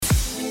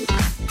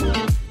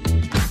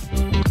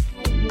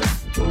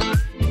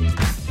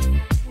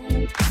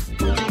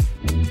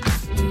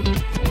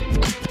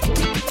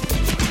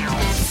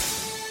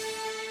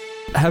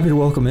Happy to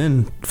welcome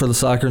in for the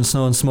Soccer and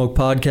Snow and Smoke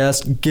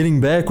podcast, getting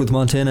back with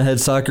Montana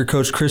head soccer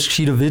coach Chris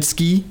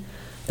Citowicki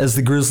as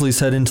the Grizzlies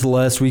head into the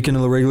last weekend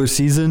of the regular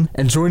season.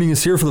 And joining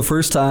us here for the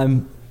first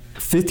time,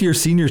 fifth-year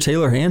senior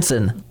Taylor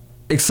Hansen.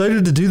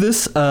 Excited to do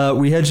this.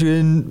 We had you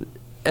in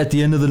at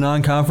the end of the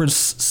non-conference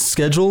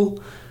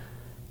schedule.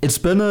 It's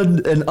been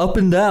an up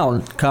and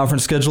down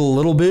conference schedule a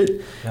little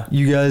bit. Yeah.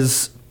 You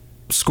guys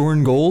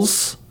scoring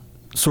goals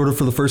sort of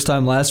for the first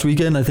time last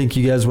weekend. I think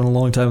you guys went a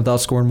long time without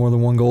scoring more than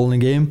one goal in a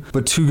game.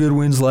 But two good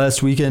wins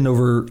last weekend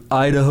over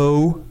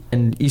Idaho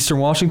and Eastern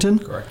Washington.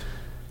 Correct.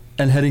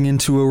 And heading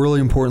into a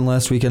really important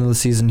last weekend of the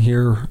season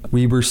here,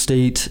 Weber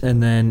State,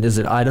 and then is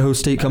it Idaho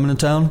State coming to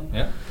town?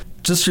 Yeah.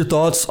 Just your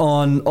thoughts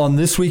on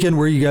this weekend,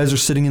 where you guys are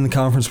sitting in the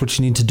conference, what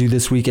you need to do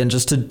this weekend,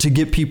 just to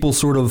get people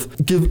sort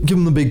of, give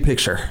them the big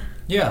picture.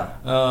 Yeah.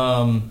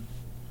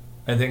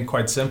 I think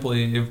quite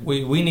simply, if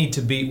we need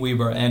to beat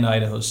Weber and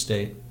Idaho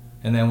State.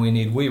 And then we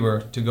need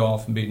Weber to go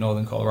off and beat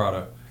Northern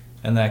Colorado.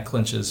 And that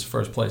clinches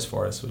first place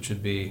for us, which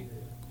would be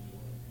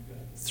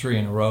 3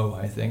 in a row,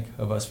 I think,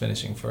 of us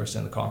finishing first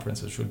in the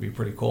conference, which would be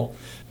pretty cool.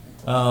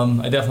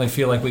 I definitely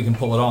feel like we can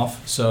pull it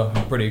off, so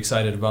I'm pretty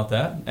excited about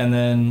that. And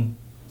then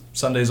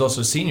Sunday's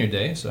also senior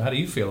day, so how do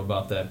you feel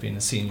about that, being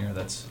a senior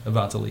that's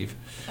about to leave?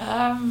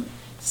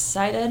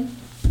 Excited.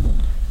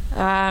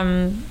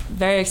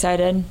 Very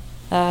excited.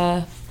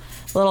 A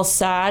little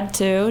sad,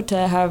 too,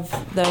 to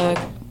have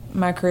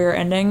my career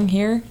ending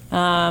here,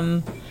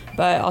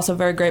 but also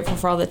very grateful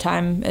for all the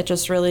time. It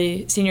just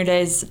really, senior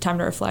day is time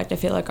to reflect, I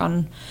feel like,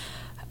 on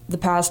the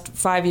past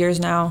 5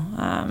 years now.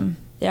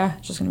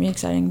 It's just going to be an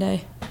exciting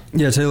day.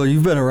 Yeah, Taylor,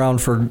 you've been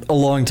around for a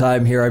long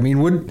time here. I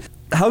mean,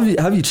 how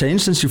have you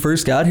changed since you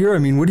first got here? I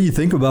mean, what do you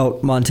think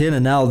about Montana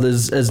now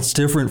as it's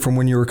different from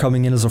when you were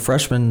coming in as a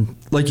freshman,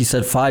 like you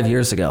said, 5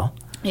 years ago?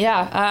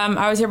 Yeah,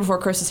 I was here before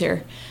Chris was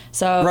here.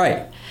 So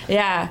right.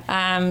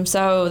 Yeah,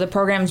 so the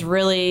program's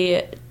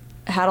really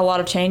had a lot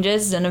of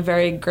changes in a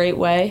very great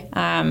way.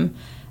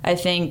 I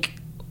think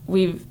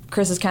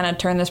Chris has kind of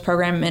turned this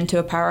program into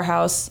a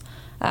powerhouse,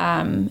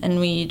 and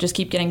we just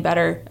keep getting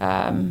better.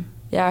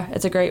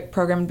 It's a great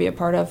program to be a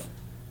part of.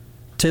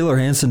 Taylor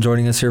Hansen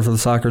joining us here for the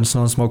Soccer and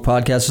Snow and Smoke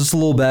podcast. Just a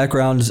little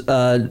background.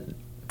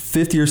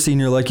 Fifth-year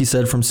senior, like you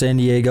said, from San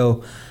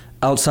Diego,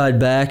 outside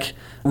back.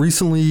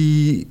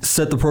 Recently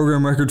set the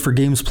program record for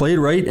games played,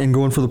 right? And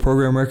going for the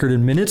program record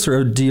in minutes,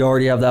 or do you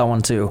already have that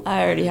one too?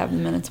 I already have the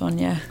minutes one,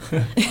 yeah.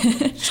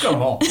 Just got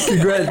them all.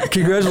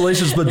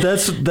 Congratulations, but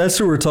that's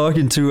who we're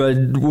talking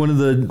to. One of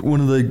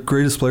the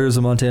greatest players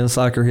in Montana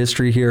soccer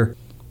history here.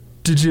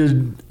 Did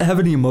you have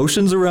any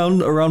emotions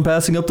around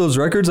passing up those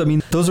records? I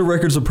mean, those are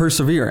records of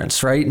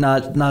perseverance, right?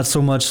 Not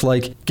so much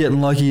like getting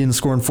lucky and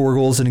scoring 4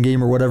 goals in a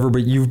game or whatever,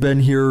 but you've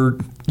been here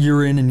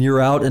year in and year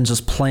out and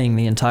just playing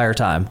the entire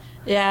time.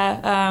 Yeah,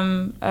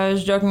 I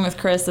was joking with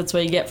Chris, that's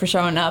what you get for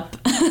showing up.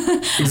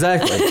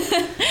 Exactly.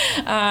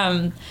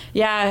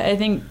 I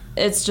think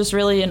it's just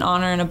really an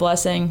honor and a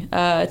blessing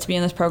to be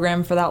in this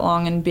program for that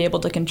long and be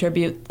able to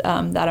contribute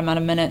that amount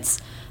of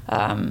minutes.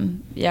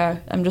 I'm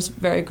just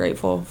very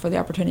grateful for the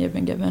opportunity I've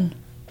been given.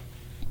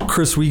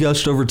 Chris, we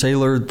gushed over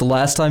Taylor the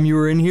last time you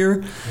were in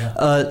here.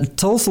 Yeah.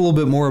 Tell us a little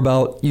bit more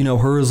about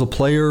her as a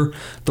player,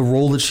 the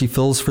role that she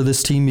fills for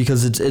this team,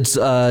 because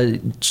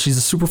she's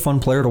a super fun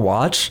player to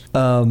watch,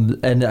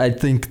 and I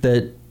think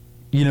that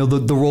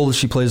the role that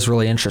she plays is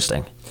really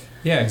interesting.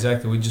 Yeah,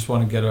 exactly. We just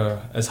want to get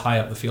her as high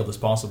up the field as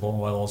possible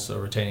while also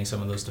retaining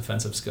some of those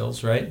defensive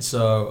skills, right?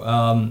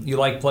 So you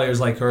like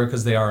players like her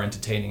because they are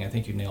entertaining. I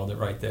think you nailed it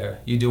right there.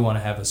 You do want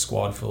to have a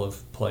squad full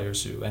of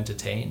players who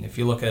entertain. If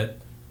you look at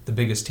the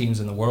biggest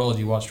teams in the world,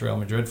 you watched Real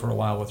Madrid for a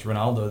while with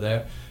Ronaldo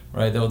there,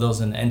 right? There was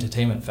an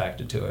entertainment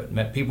factor to it.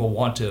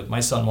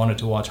 My son wanted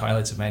to watch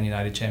highlights of Man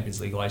United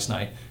Champions League last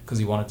night because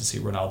he wanted to see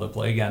Ronaldo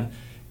play again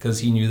because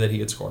he knew that he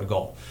had scored a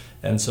goal.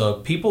 And so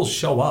people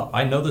show up.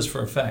 I know this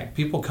for a fact.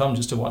 People come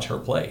just to watch her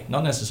play,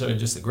 not necessarily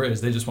just the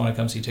Grizz. They just want to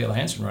come see Taylor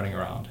Hansen running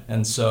around.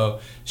 And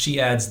so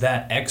she adds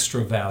that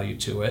extra value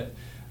to it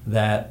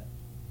that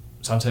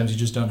sometimes you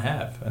just don't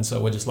have. And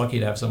so we're just lucky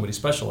to have somebody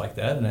special like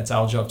that. And it's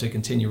our job to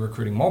continue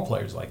recruiting more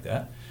players like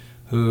that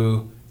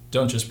who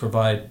don't just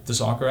provide the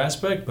soccer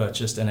aspect, but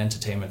just an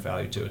entertainment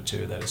value to it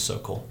too. That is so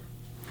cool.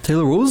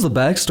 Taylor, what was the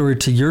backstory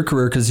to your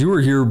career? Because you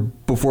were here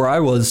before I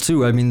was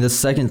too. I mean, this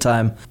second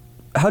time.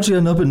 How'd you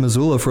end up in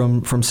Missoula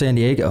from San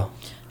Diego?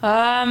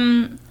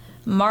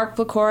 Mark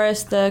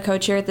Placoris, the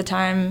coach here at the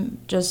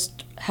time,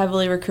 just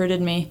heavily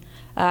recruited me.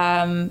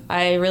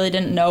 I really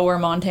didn't know where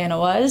Montana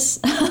was,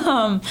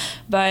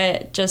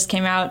 but just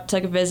came out,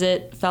 took a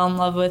visit, fell in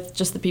love with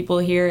just the people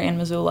here in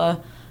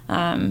Missoula,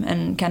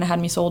 and kind of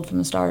had me sold from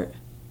the start.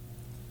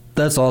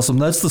 That's awesome.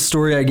 That's the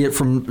story I get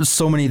from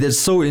so many. That's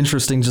so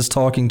interesting just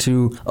talking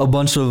to a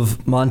bunch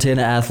of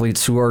Montana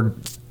athletes who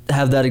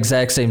have that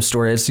exact same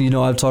story.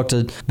 So, I've talked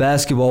to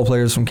basketball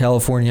players from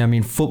California. I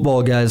mean,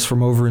 football guys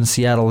from over in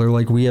Seattle. They're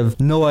like, we have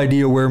no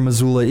idea where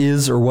Missoula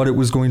is or what it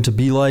was going to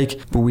be like,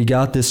 but we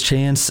got this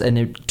chance and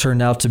it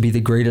turned out to be the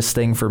greatest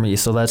thing for me.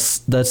 So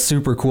that's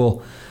super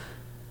cool.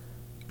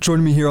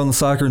 Joining me here on the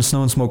Soccer and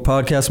Snow and Smoke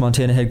podcast,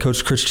 Montana head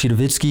coach Chris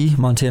Citowicki,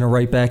 Montana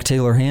right back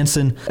Taylor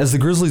Hansen. As the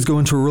Grizzlies go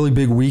into a really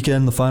big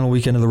weekend, the final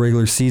weekend of the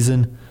regular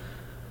season,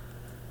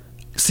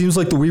 seems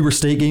like the Weber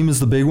State game is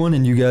the big one,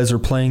 and you guys are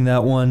playing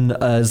that one.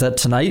 Is that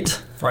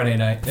tonight? Friday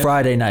night. Yep.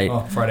 Friday night.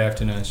 Oh, Friday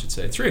afternoon, I should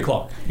say. 3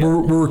 o'clock. Yep.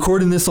 We're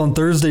recording this on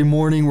Thursday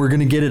morning. We're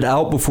going to get it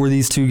out before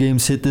these two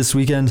games hit this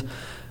weekend.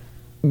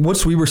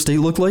 What's Weber State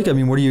look like? I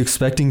mean, what are you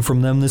expecting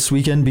from them this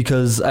weekend?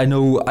 Because I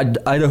know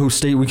Idaho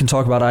State, we can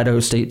talk about Idaho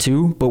State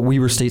too, but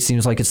Weber State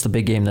seems like it's the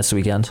big game this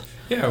weekend.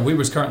 Yeah,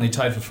 Weber's currently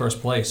tied for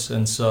first place,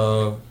 and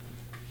so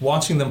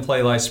watching them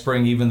play last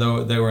spring, even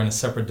though they were in a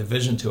separate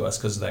division to us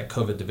because of that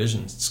COVID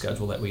division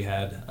schedule that we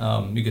had,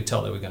 you could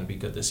tell they were going to be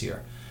good this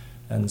year.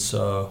 And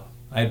so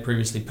I had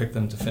previously picked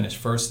them to finish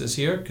first this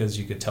year because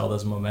you could tell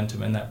there's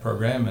momentum in that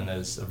program and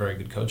there's a very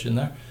good coach in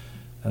there.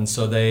 And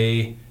so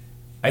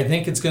I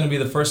think it's going to be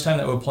the first time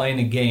that we're playing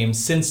a game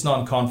since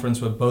non-conference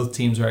where both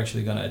teams are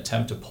actually going to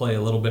attempt to play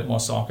a little bit more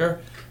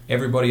soccer.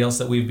 Everybody else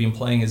that we've been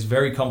playing is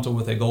very comfortable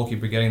with their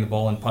goalkeeper getting the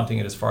ball and punting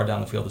it as far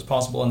down the field as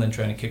possible and then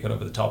trying to kick it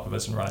over the top of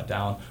us and run it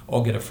down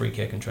or get a free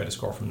kick and try to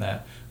score from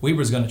that.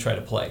 Weber's going to try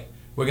to play.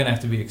 We're going to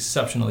have to be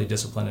exceptionally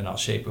disciplined in our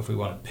shape if we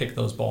want to pick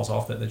those balls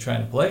off that they're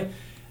trying to play,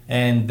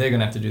 and they're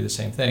going to have to do the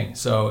same thing.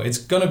 So it's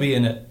going to be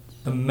an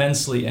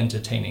immensely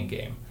entertaining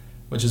game,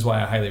 which is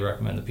why I highly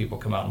recommend that people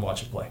come out and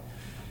watch it play.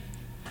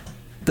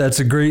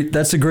 That's a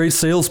great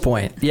sales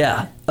point.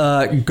 Yeah.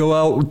 Go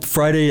out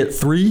Friday at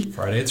 3.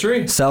 Friday at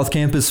 3. South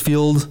Campus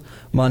Field,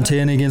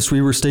 Montana against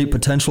Weber State,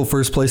 potential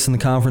first place in the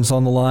conference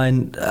on the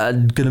line.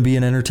 Going to be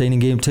an entertaining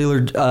game.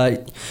 Taylor,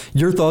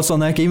 your thoughts on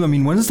that game? I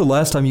mean, when is the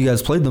last time you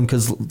guys played them?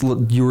 Because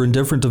you were in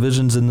different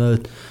divisions in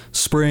the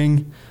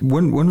spring.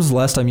 When was the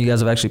last time you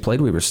guys have actually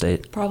played Weber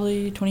State?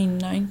 Probably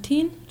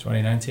 2019.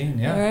 2019,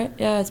 yeah. All right.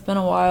 Yeah, it's been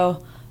a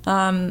while.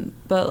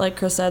 But like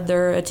Chris said,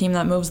 they're a team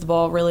that moves the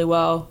ball really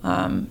well.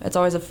 It's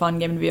always a fun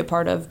game to be a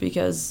part of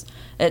because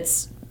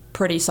it's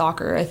pretty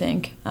soccer, I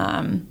think.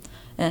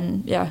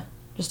 And yeah,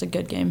 just a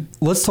good game.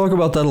 Let's talk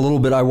about that a little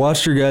bit. I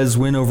watched your guys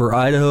win over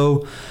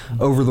Idaho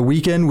over the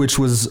weekend, which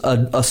was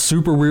a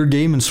super weird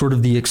game and sort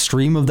of the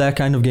extreme of that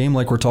kind of game,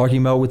 like we're talking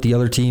about with the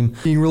other team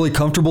being really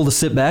comfortable to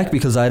sit back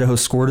because Idaho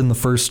scored in the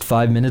first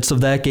 5 minutes of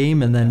that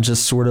game, and then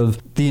just sort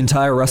of the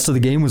entire rest of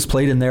the game was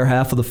played in their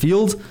half of the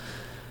field.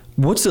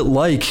 What's it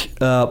like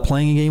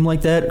playing a game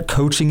like that,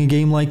 coaching a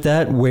game like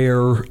that,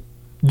 where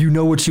you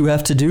know what you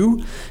have to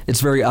do? It's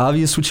very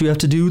obvious what you have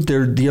to do.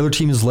 The other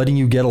team is letting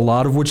you get a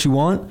lot of what you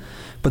want,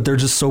 but they're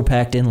just so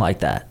packed in like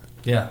that.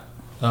 Yeah.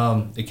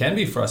 It can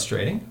be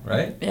frustrating,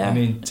 right? Yeah. I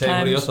mean, Tay,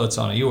 what are your thoughts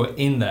on it? You were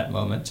in that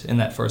moment, in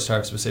that first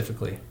half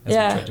specifically, as we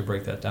tried to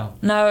break that down.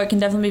 No, it can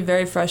definitely be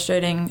very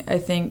frustrating, I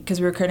think,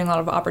 because we were creating a lot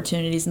of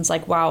opportunities, and it's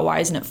like, wow, why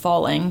isn't it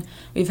falling?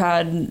 We've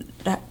had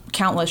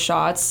countless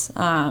shots.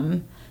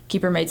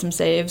 Keeper made some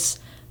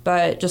saves,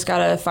 but just got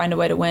to find a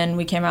way to win.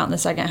 We came out in the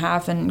second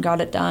half and got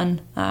it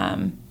done.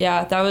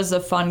 Yeah, that was a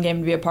fun game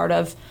to be a part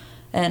of.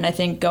 And I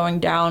think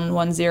going down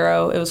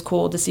 1-0, it was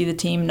cool to see the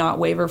team not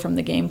waver from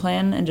the game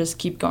plan and just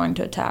keep going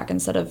to attack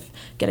instead of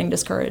getting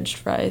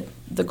discouraged by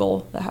the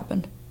goal that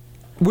happened.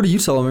 What do you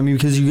tell them? I mean,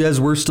 because you guys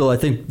were still, I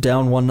think,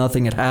 down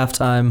 1-0 at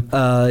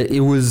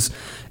halftime.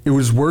 It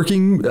was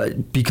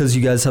working because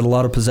you guys had a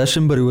lot of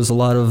possession, but it was a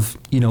lot of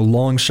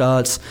long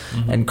shots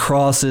and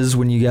crosses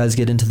when you guys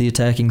get into the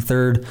attacking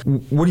third.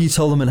 What do you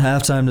tell them at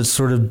halftime to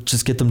sort of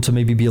just get them to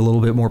maybe be a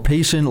little bit more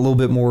patient, a little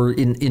bit more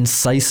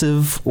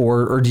incisive,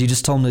 or do you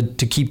just tell them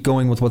to keep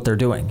going with what they're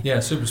doing? Yeah,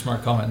 super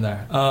smart comment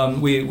there.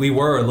 We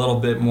were a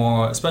little bit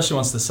more, especially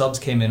once the subs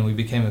came in, we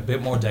became a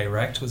bit more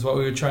direct with what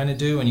we were trying to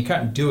do, and you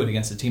can't do it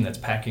against a team that's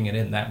packing it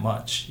in that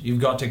much. You've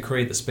got to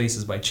create the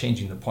spaces by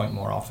changing the point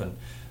more often.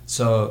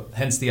 So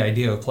hence the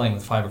idea of playing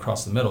with 5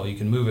 across the middle. You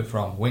can move it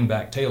from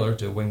wingback Taylor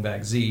to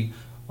wingback Z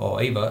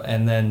or Ava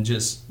and then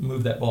just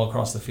move that ball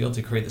across the field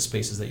to create the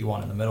spaces that you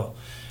want in the middle.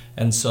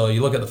 And so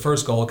you look at the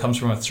first goal, it comes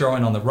from a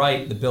throw-in on the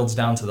right that builds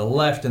down to the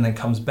left and then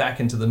comes back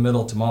into the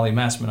middle to Molly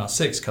Massman, our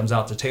 6, comes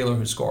out to Taylor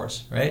who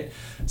scores, right?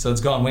 So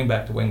it's gone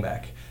wingback to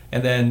wingback.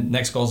 And then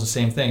next goal is the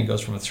same thing. It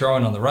goes from a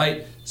throw-in on the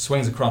right,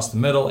 swings across the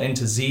middle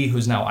into Z,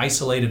 who's now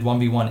isolated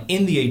 1v1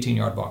 in the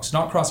 18-yard box,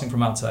 not crossing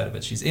from outside of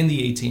it. She's in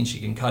the 18,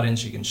 she can cut in,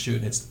 she can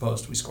shoot, hits the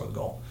post, we score the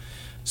goal.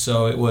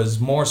 So it was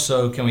more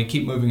so, can we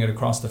keep moving it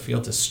across the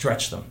field to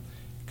stretch them?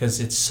 Because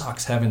it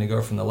sucks having to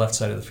go from the left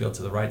side of the field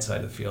to the right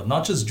side of the field.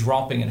 Not just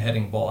dropping and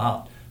heading ball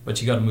out,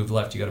 but you got to move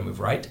left, you got to move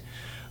right.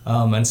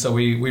 And so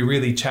we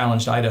really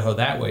challenged Idaho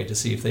that way to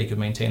see if they could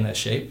maintain that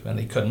shape, and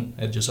they couldn't.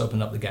 It just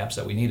opened up the gaps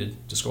that we needed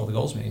to score the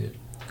goals we needed.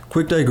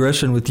 Quick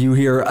digression with you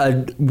here.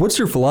 What's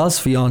your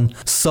philosophy on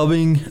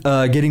subbing,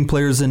 getting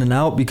players in and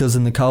out? Because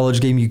in the college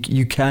game,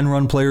 you can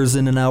run players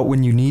in and out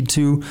when you need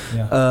to.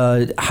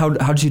 Yeah. How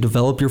did you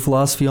develop your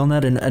philosophy on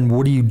that? And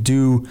what do you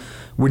do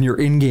when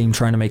you're in-game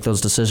trying to make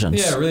those decisions?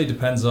 Yeah, it really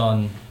depends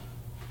on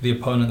the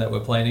opponent that we're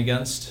playing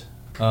against.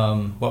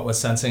 What we're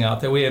sensing out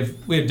there. We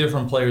have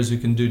different players who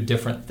can do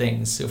different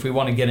things. If we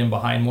want to get in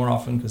behind more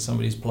often because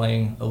somebody's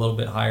playing a little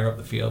bit higher up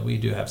the field, we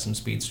do have some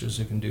speedsters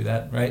who can do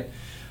that, right?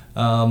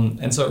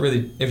 And so it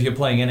really, if you're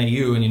playing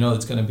NAU and you know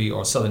it's going to be,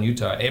 or Southern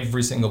Utah,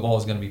 every single ball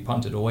is going to be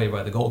punted away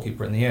by the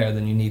goalkeeper in the air,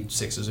 then you need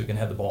sixers who can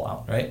head the ball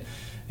out, right?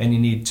 And you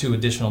need 2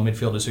 additional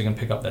midfielders who can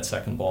pick up that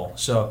second ball.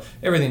 So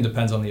everything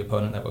depends on the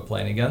opponent that we're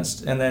playing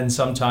against. And then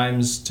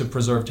sometimes to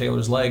preserve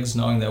Taylor's legs,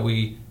 knowing that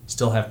we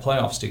still have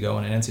playoffs to go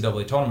in an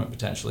NCAA tournament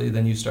potentially,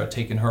 then you start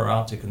taking her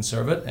out to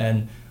conserve it.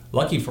 And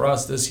lucky for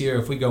us this year,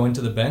 if we go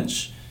into the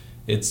bench,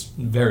 it's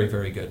very,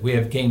 very good. We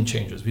have game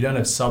changers. We don't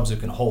have subs who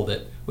can hold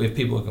it. We have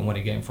people who can win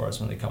a game for us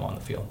when they come on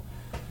the field.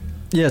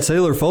 Yeah,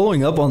 Taylor,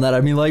 following up on that,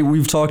 I mean, like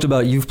we've talked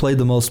about, you've played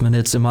the most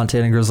minutes in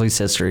Montana Grizzlies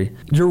history.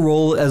 Your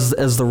role as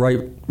the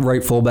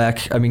right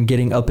fullback, I mean,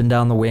 getting up and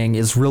down the wing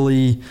is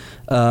really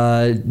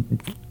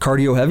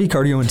cardio heavy,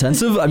 cardio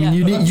intensive. I mean,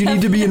 you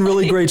need to be in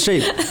really great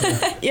shape.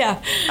 Yeah.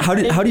 How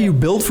do you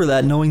build for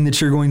that, knowing that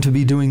you're going to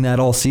be doing that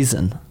all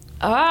season?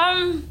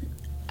 I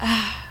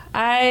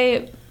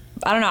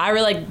don't know. I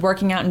really like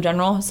working out in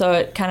general, so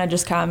it kind of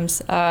just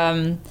comes.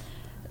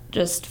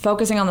 Just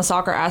focusing on the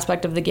soccer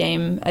aspect of the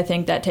game, I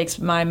think that takes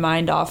my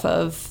mind off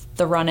of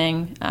the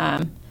running.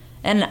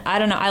 And I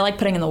don't know, I like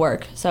putting in the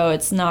work, so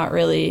it's not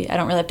really, I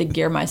don't really have to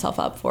gear myself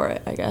up for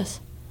it, I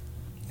guess.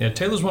 Yeah,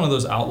 Taylor's one of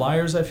those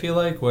outliers, I feel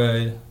like,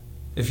 where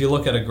if you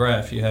look at a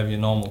graph, you have your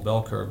normal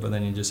bell curve, but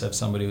then you just have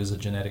somebody who's a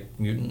genetic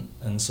mutant.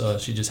 And so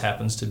she just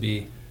happens to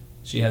be,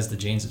 she has the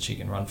genes that she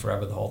can run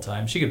forever the whole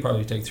time. She could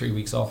probably take 3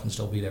 weeks off and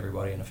still beat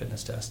everybody in a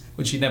fitness test,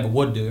 which she never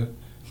would do,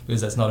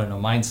 because that's not in her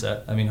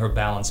mindset. I mean, her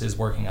balance is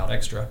working out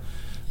extra.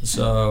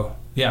 So,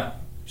 yeah,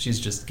 she's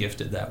just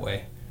gifted that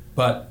way.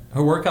 But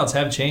her workouts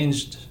have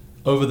changed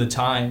over the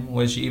time,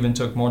 where she even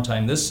took more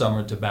time this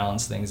summer to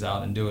balance things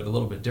out and do it a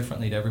little bit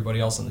differently to everybody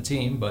else on the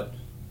team, but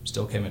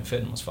still came in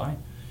fit and was fine.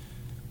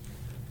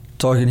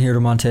 Talking here to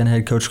Montana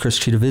head coach Chris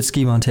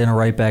Citowicki, Montana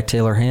right back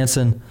Taylor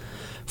Hansen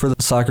for the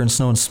Soccer and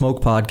Snow and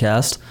Smoke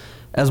podcast.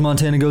 As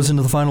Montana goes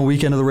into the final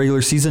weekend of the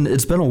regular season,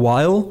 it's been a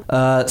while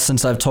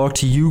since I've talked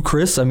to you,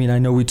 Chris. I mean, I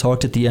know we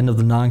talked at the end of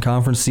the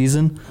non-conference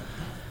season.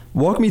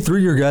 Walk me through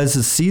your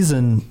guys'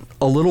 season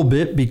a little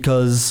bit,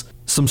 because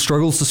some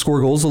struggles to score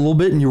goals a little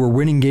bit, and you were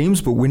winning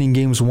games, but winning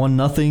games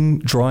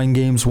 1-0, drawing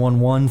games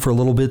 1-1 for a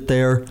little bit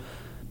there.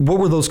 What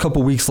were those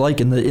couple weeks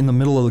like in the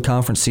middle of the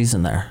conference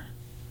season there?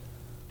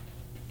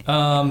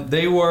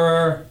 They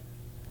were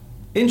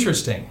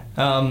interesting.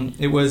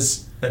 It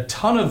was a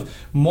ton of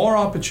more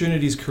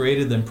opportunities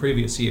created than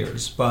previous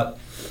years. But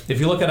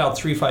if you look at our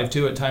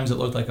 3-5-2, at times it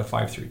looked like a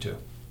 5-3-2.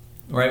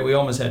 Right? We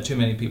almost had too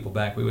many people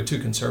back. We were too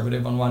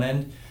conservative on one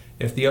end.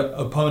 If the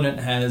opponent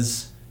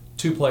has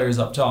 2 players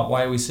up top,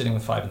 why are we sitting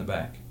with 5 in the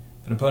back?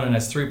 If an opponent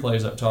has 3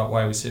 players up top,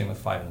 why are we sitting with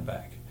 5 in the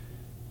back?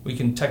 We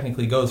can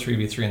technically go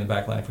 3v3 in the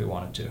back line if we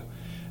wanted to.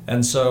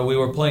 And so we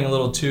were playing a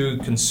little too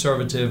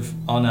conservative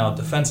on our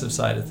defensive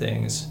side of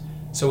things.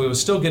 So we were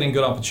still getting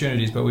good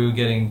opportunities, but we were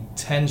getting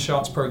 10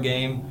 shots per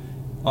game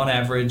on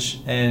average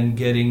and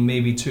getting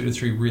maybe 2 to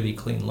 3 really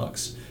clean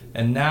looks.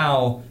 And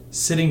now,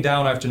 sitting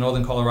down after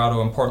Northern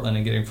Colorado and Portland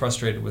and getting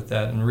frustrated with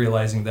that and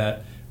realizing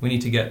that we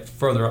need to get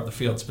further up the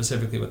field,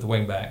 specifically with the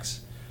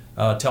wingbacks,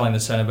 telling the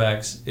center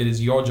backs, it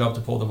is your job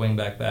to pull the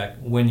wingback back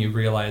when you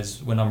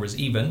realize when numbers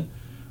even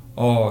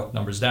or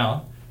numbers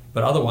down.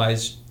 But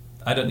otherwise,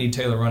 I don't need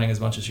Taylor running as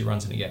much as she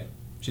runs in a game.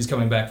 She's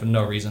coming back for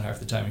no reason half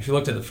the time. If you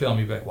looked at the film,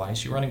 you'd be like, why is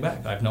she running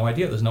back? I have no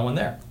idea. There's no one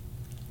there.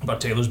 But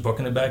Taylor's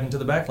booking it back into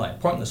the back line,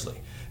 pointlessly.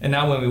 And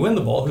now when we win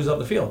the ball, who's up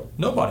the field?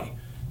 Nobody.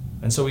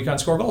 And so we can't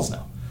score goals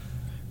now.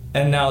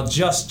 And now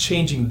just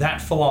changing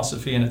that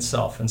philosophy in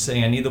itself and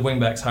saying, I need the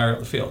wingbacks higher up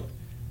the field.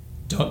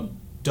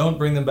 Don't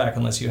bring them back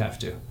unless you have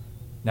to.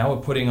 Now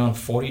we're putting on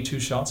 42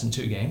 shots in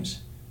 2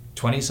 games,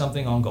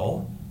 20-something on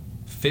goal,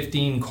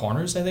 15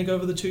 corners, I think,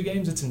 over the 2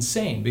 games. It's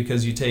insane,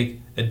 because you take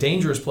a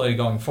dangerous player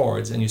going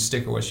forwards and you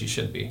stick her where she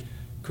should be,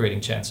 creating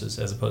chances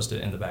as opposed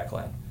to in the back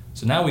line.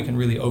 So now we can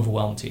really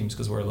overwhelm teams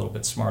because we're a little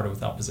bit smarter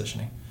with our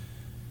positioning.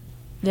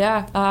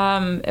 Yeah,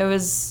 it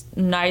was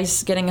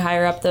nice getting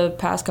higher up the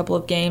past couple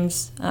of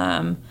games.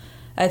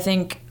 I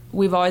think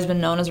we've always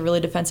been known as a really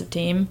defensive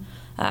team.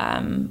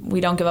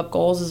 We don't give up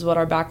goals is what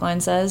our back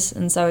line says,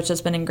 and so it's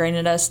just been ingrained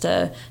in us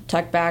to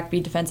tuck back, be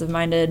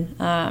defensive-minded,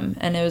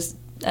 and it was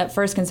at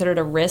first considered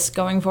a risk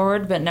going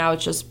forward, but now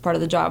it's just part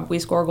of the job. We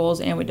score goals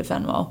and we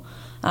defend well.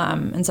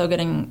 And so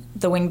getting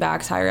the wing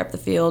backs higher up the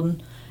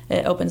field,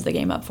 it opens the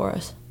game up for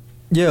us.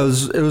 Yeah,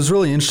 it was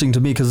really interesting to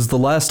me, because the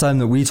last time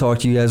that we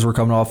talked, you guys were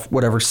coming off,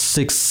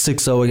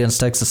 6-0 against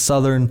Texas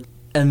Southern,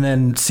 and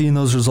then seeing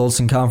those results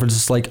in conference,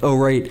 it's like, oh,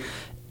 right,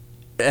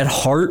 at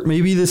heart,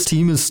 maybe this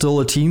team is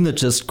still a team that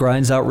just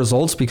grinds out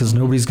results because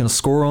nobody's going to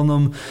score on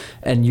them,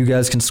 and you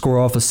guys can score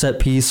off a set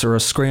piece or a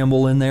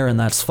scramble in there, and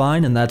that's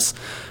fine, and that's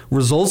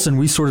results. And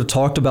we sort of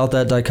talked about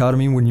that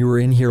dichotomy when you were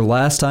in here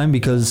last time,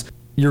 because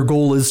your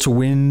goal is to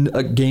win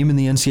a game in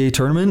the NCAA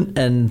tournament,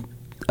 and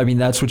I mean,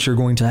 that's what you're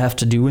going to have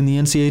to do in the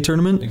NCAA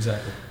tournament.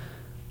 Exactly.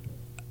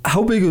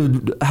 How big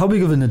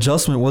of an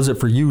adjustment was it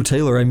for you,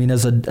 Taylor? I mean,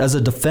 as a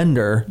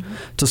defender,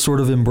 to sort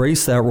of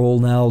embrace that role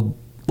now,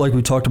 like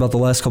we talked about the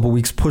last couple of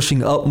weeks,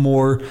 pushing up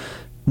more,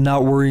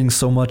 not worrying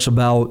so much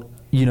about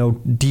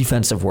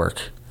defensive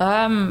work?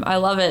 I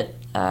love it.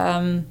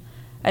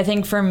 I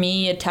think for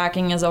me,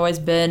 attacking has always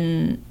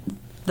been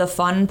the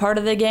fun part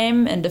of the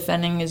game, and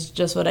defending is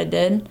just what I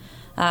did.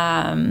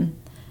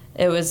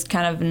 It was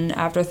kind of an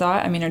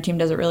afterthought. I mean, our team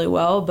does it really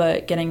well,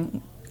 but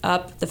getting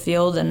up the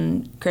field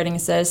and creating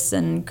assists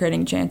and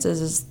creating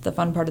chances is the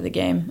fun part of the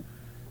game.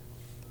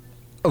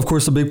 Of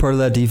course, a big part of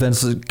that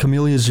defense is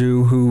Camelia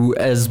Zhu, who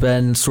has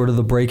been sort of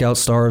the breakout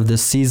star of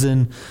this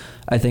season.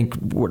 I think,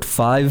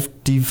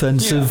 5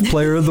 Defensive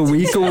Player of the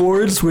Week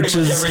awards, which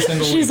is...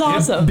 She's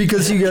awesome.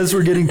 Because you guys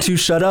were getting 2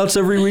 shutouts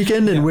every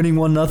weekend and winning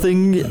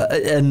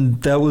 1-0, and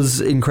that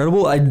was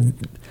incredible.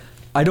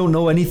 I don't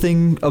know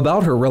anything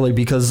about her, really,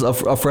 because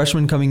a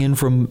freshman coming in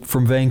from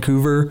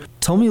Vancouver.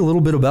 Tell me a little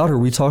bit about her.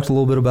 We talked a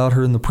little bit about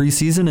her in the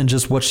preseason and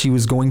just what she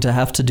was going to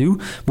have to do.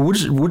 But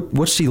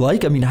what's she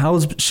like? I mean, how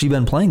has she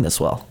been playing this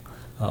well?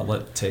 I'll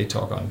let Tay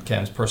talk on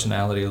Cam's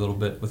personality a little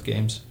bit with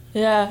games.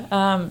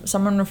 Yeah,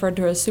 someone referred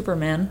to her as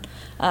Superman.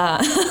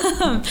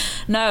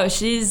 No,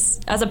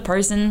 as a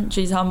person,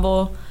 she's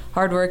humble,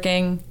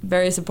 hardworking,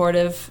 very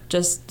supportive,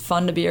 just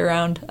fun to be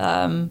around.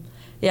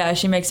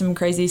 She makes some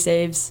crazy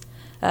saves.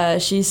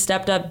 She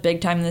stepped up big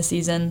time this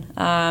season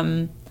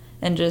and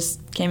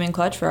just came in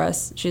clutch for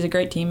us. She's a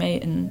great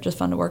teammate and just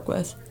fun to work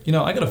with.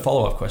 I got a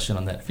follow-up question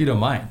on that, if you don't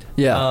mind.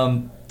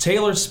 Yeah.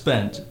 Taylor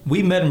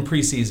we met in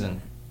preseason,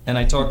 and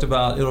I talked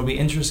about it'll be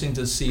interesting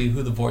to see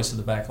who the voice of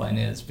the back line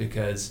is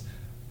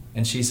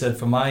and she said,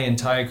 for my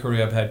entire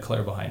career, I've had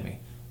Claire behind me.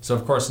 So,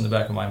 of course, in the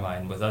back of my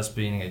mind, with us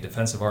being a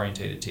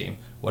defensive-orientated team,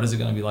 what is it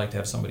going to be like to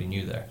have somebody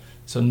new there?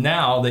 So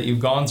now that you've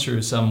gone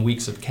through some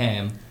weeks of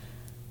Cam,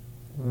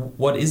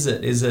 what is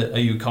it? Are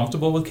you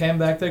comfortable with Cam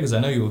back there? Because I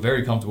know you were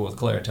very comfortable with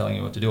Claire telling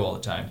you what to do all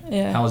the time.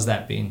 Yeah. How has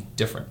that been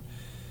different?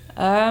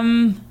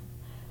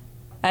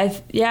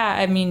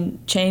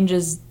 Change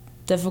is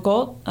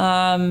difficult.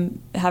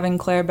 Having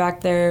Claire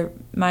back there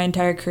my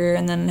entire career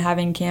and then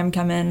having Cam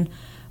come in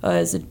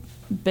is a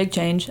big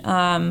change.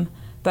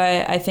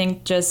 But I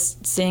think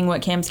just seeing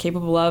what Cam's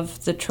capable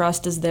of, the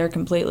trust is there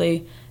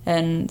completely,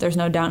 and there's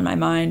no doubt in my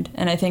mind.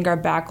 And I think our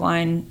back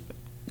line,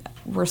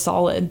 we're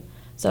solid.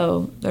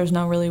 So there's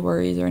no really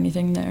worries or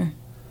anything there.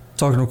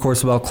 Talking, of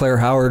course, about Claire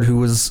Howard, who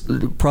was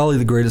probably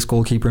the greatest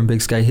goalkeeper in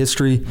Big Sky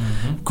history,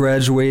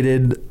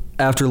 graduated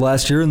after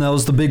last year, and that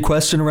was the big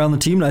question around the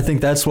team. And I think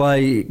that's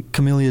why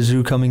Camelia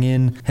Zhu coming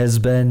in has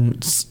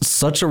been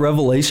such a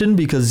revelation,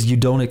 because you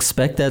don't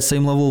expect that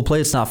same level of play.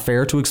 It's not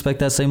fair to expect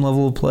that same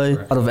level of play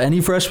out of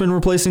any freshman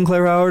replacing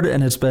Claire Howard,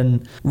 and it's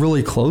been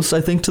really close, I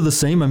think, to the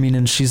same. I mean,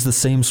 and she's the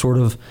same sort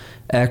of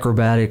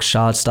acrobatic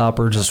shot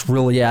stopper, just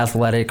really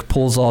athletic,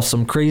 pulls off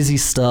some crazy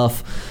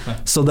stuff.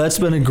 So that's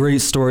been a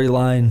great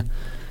storyline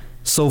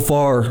so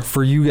far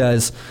for you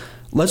guys.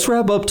 Let's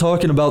wrap up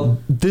talking about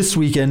this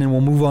weekend, and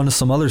we'll move on to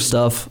some other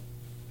stuff.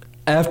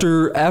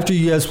 After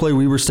you guys play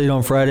Weber State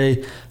on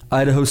Friday,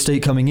 Idaho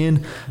State coming in.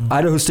 Mm-hmm.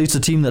 Idaho State's a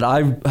team that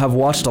I have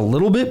watched a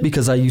little bit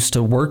because I used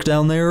to work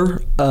down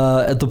there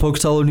at the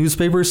Pocatello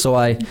newspaper, so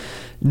I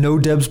know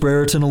Debs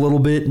Brereton a little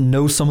bit,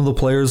 know some of the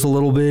players a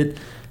little bit,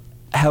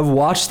 have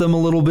watched them a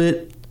little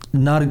bit.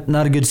 Not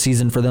a good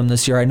season for them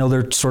this year. I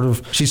know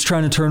she's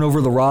trying to turn over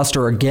the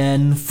roster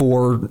again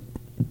for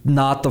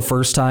not the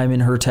first time in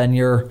her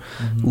tenure.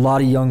 Mm-hmm. A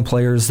lot of young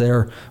players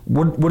there.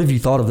 What have you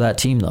thought of that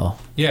team, though?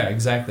 Yeah,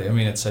 exactly. I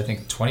mean, it's, I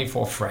think,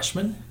 24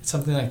 freshmen,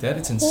 something like that.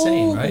 It's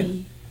insane, right?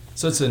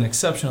 So it's an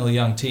exceptionally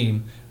young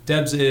team.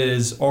 Debs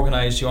is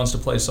organized. She wants to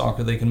play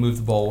soccer. They can move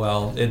the ball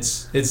well.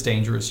 It's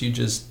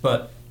dangerous.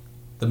 But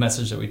the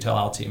message that we tell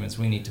our team is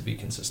we need to be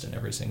consistent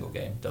every single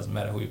game. Doesn't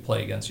matter who you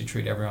play against. You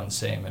treat everyone the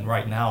same. And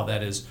right now,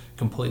 that is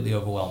completely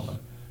overwhelmed them.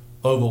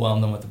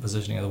 Overwhelm them with the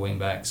positioning of the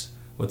wingbacks,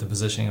 with the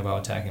positioning of our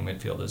attacking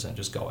midfielders, and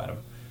just go at them.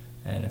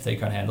 And if they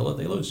can't handle it,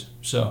 they lose.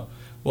 So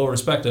we'll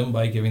respect them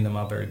by giving them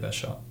our very best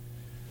shot.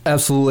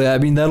 Absolutely. I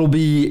mean, that'll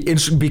be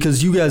interesting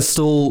because you guys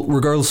still,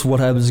 regardless of what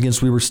happens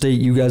against Weber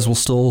State, you guys will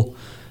still,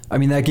 I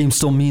mean, that game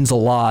still means a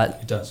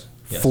lot. It does.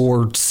 Yes.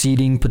 For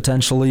seeding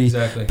potentially,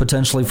 exactly.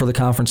 Potentially for the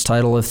conference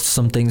title if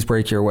some things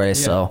break your way. Yeah.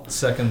 So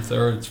second,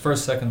 third,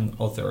 first, second,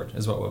 or third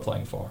is what we're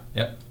playing for.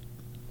 Yep.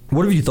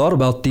 What have you thought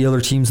about the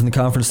other teams in the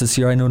conference this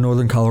year? I know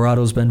Northern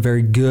Colorado's been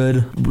very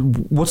good.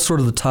 What's sort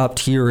of the top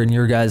tier in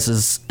your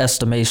guys'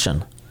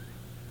 estimation?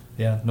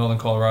 Yeah, Northern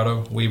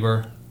Colorado,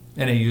 Weber,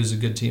 NAU is a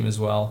good team as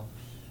well.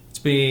 It's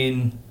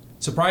been,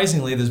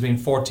 surprisingly, there's been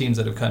 4 teams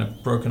that have kind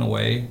of broken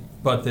away,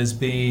 but there's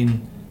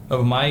been,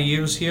 over my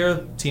years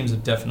here, teams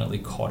have definitely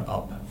caught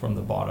up from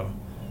the bottom.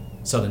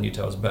 Southern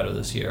Utah is better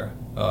this year.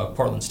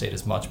 Portland State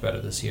is much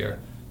better this year.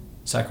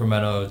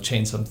 Sacramento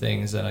changed some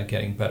things and are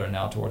getting better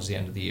now towards the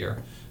end of the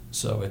year.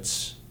 So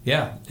it's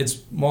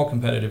more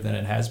competitive than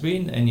it has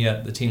been, and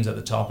yet the teams at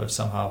the top have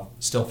somehow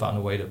still found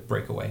a way to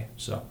break away.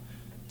 So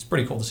it's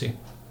pretty cool to see.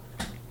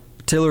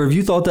 Taylor, have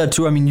you thought that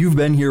too? I mean, you've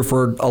been here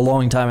for a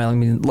long time. I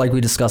mean, like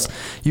we discussed,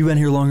 you've been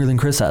here longer than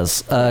Chris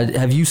has.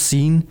 Have you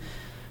seen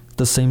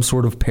the same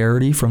sort of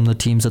parity from the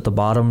teams at the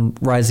bottom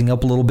rising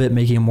up a little bit,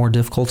 making it more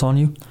difficult on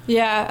you?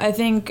 Yeah, I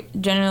think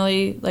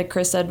generally, like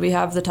Chris said, we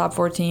have the top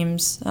 4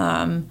 teams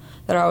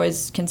that are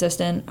always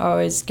consistent,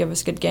 always give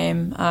us a good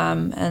game.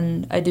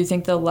 And I do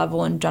think the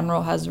level in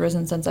general has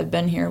risen since I've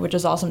been here, which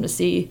is awesome to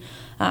see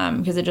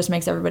because it just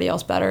makes everybody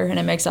else better and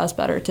it makes us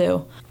better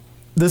too.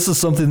 This is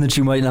something that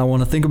you might not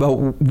want to think about.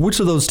 Which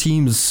of those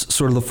teams,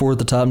 sort of the 4 at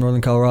the top,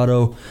 Northern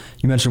Colorado,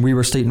 you mentioned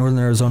Weber State, Northern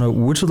Arizona,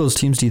 which of those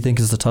teams do you think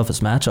is the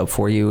toughest matchup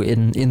for you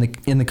in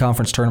the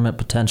conference tournament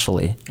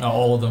potentially?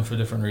 All of them for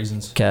different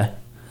reasons. Okay.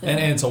 And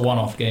it's a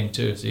one-off game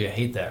too, so you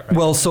hate that, right?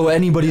 Well, so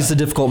anybody's a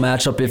difficult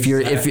matchup if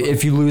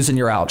if you lose and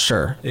you're out,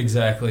 sure.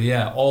 Exactly,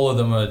 yeah. All of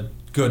them are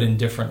good in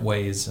different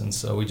ways, and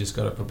so we just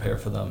got to prepare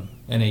for them.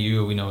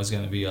 NAU we know is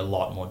going to be a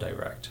lot more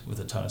direct with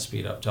a ton of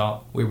speed up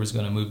top. Weber's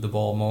going to move the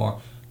ball more.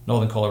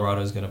 Northern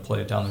Colorado is going to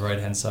play it down the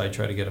right-hand side,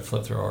 try to get a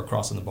flip throw or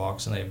cross in the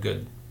box, and they have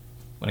good,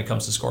 when it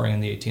comes to scoring in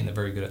the 18, they're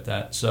very good at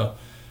that. So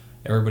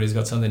everybody's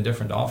got something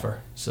different to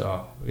offer.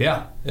 So,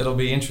 yeah, it'll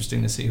be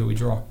interesting to see who we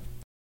draw.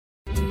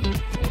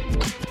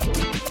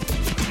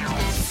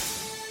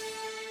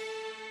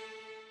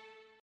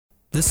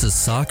 This is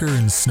Soccer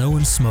in Snow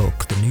and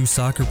Smoke, the new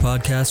soccer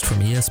podcast from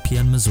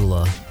ESPN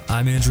Missoula.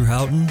 I'm Andrew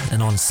Houghton,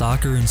 and on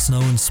Soccer in Snow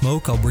and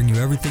Smoke, I'll bring you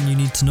everything you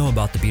need to know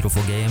about the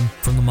beautiful game,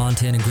 from the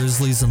Montana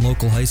Grizzlies and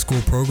local high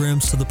school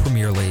programs to the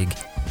Premier League.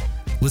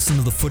 Listen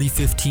to the Footy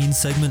 15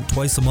 segment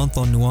twice a month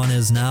on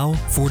Nuanez Now,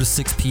 4 to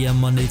 6 p.m.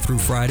 Monday through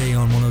Friday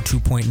on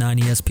 102.9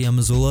 ESPN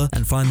Missoula,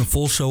 and find the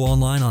full show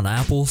online on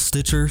Apple,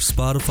 Stitcher,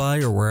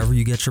 Spotify, or wherever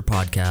you get your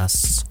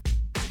podcasts.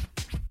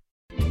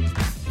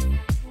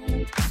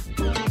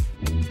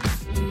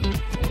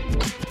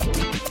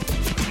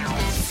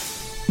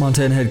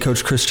 Montana head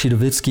coach Chris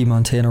Citowicki,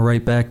 Montana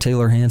right back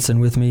Taylor Hansen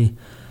with me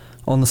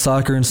on the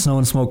Soccer and Snow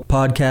and Smoke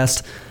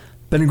podcast.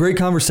 Been a great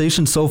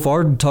conversation so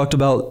far. Talked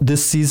about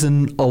this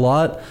season a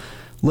lot.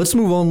 Let's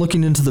move on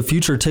looking into the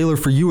future. Taylor,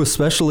 for you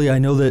especially, I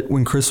know that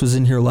when Chris was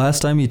in here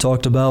last time, he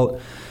talked about,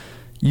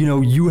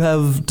 you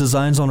have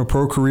designs on a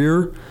pro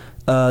career.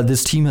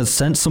 This team has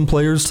sent some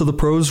players to the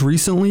pros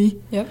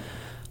recently. Yep.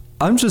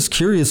 I'm just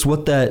curious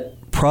what that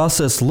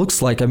process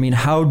looks like. I mean,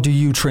 how do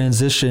you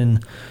transition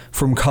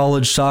from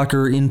college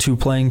soccer into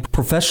playing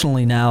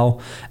professionally now?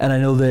 And I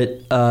know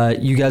that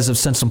you guys have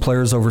sent some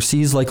players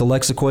overseas like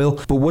Alexa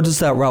Coyle, but what does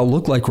that route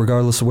look like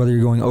regardless of whether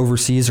you're going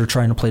overseas or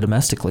trying to play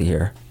domestically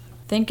here?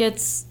 I think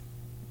it's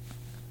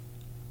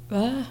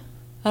I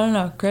don't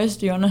know. Chris,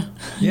 do you want to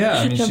Yeah,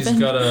 I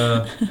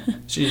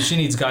mean, she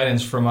needs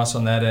guidance from us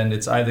on that end.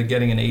 It's either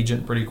getting an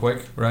agent pretty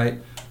quick, right?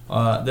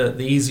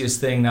 The easiest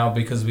thing now,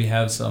 because we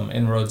have some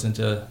inroads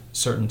into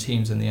certain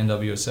teams in the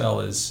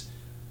NWSL, is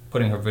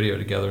putting her video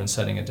together and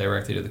sending it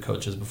directly to the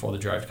coaches before the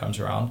draft comes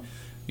around.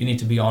 You need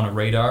to be on a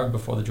radar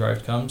before the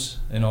draft comes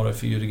in order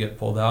for you to get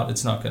pulled out.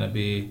 It's not going to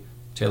be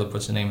Taylor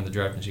puts her name in the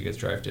draft and she gets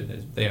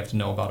drafted. They have to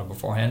know about it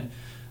beforehand.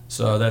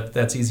 So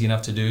that's easy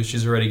enough to do.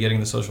 She's already getting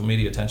the social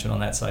media attention on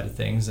that side of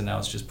things, and now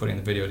it's just putting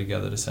the video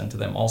together to send to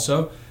them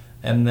also.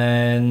 And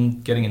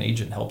then getting an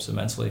agent helps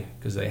immensely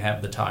because they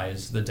have the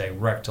ties, the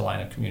direct line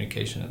of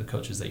communication to the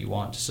coaches that you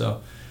want.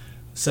 So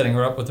setting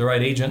her up with the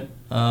right agent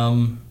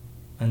and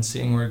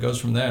seeing where it goes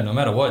from there. No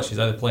matter what, she's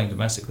either playing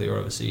domestically or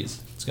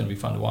overseas. It's going to be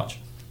fun to watch.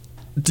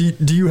 Do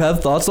you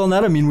have thoughts on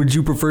that? I mean, would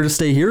you prefer to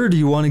stay here or do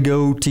you want to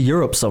go to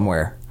Europe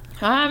somewhere?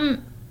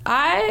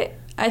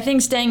 I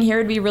think staying here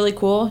would be really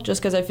cool just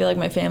because I feel like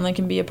my family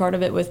can be a part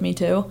of it with me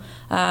too.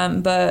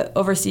 But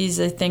overseas,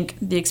 I think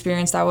the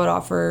experience that would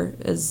offer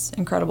is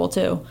incredible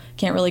too.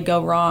 Can't really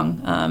go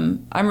wrong.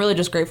 I'm really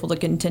just grateful to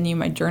continue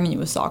my journey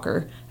with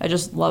soccer. I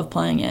just love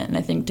playing it, and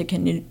I think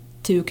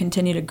to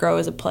continue to grow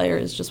as a player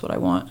is just what I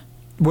want.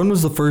 When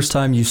was the first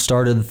time you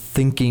started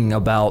thinking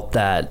about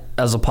that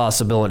as a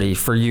possibility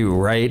for you,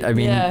 right? I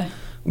mean, yeah.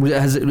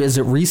 Is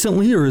it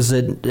recently or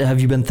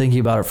have you been thinking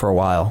about it for a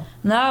while?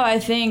 No, I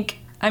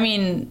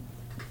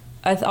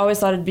always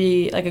thought it'd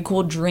be like a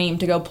cool dream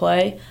to go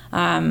play.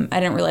 I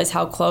didn't realize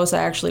how close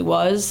I actually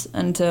was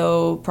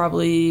until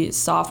probably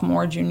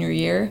sophomore, junior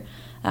year.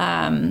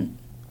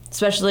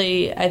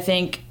 Especially, I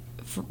think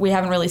we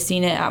haven't really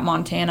seen it at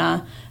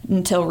Montana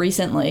until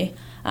recently.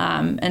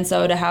 And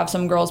so to have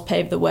some girls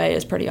pave the way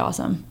is pretty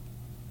awesome.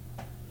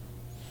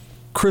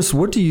 Chris,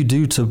 what do you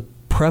do to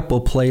prep a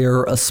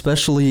player,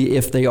 especially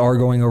if they are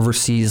going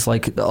overseas,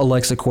 like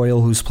Alexa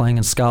Coyle, who's playing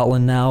in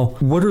Scotland now?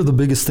 What are the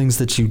biggest things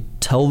that you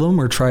tell them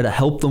or try to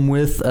help them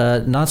with,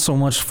 not so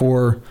much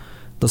for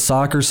the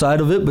soccer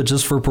side of it, but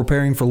just for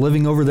preparing for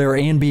living over there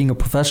and being a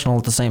professional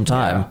at the same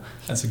time? Yeah,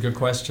 that's a good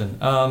question.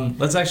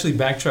 Let's actually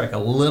backtrack a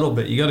little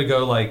bit. You got to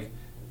go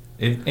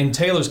in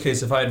Taylor's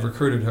case, if I had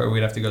recruited her,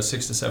 we'd have to go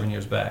 6 to 7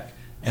 years back.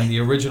 And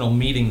the original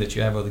meeting that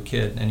you have with a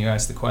kid, and you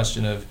ask the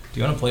question of, do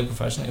you want to play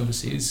professionally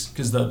overseas?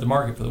 Because the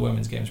market for the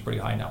women's game is pretty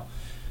high now.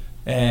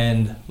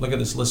 And look at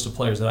this list of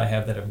players that I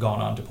have that have gone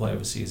on to play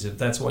overseas. If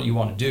that's what you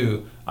want to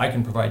do, I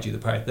can provide you the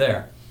path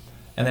there.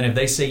 And then if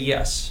they say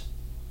yes,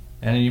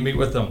 and then you meet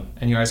with them,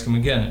 and you ask them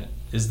again,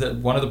 Is that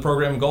one of the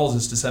program goals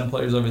is to send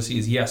players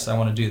overseas? Yes, I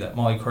want to do that.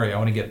 Molly Curry, I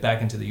want to get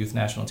back into the youth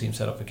national team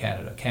set up for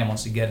Canada. Cam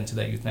wants to get into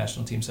that youth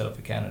national team set up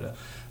for Canada.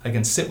 I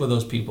can sit with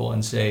those people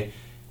and say,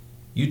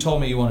 you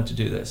told me you wanted to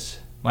do this.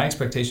 My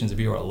expectations of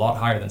you are a lot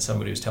higher than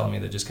somebody who's telling me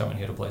they're just coming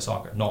here to play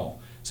soccer. Normal.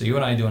 So you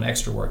and I are doing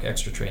extra work,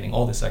 extra training,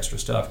 all this extra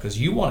stuff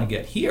because you want to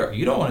get here.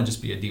 You don't want to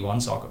just be a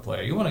D1 soccer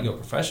player. You want to go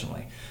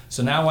professionally.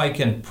 So now I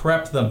can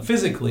prep them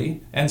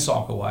physically and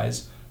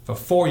soccer-wise for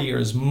 4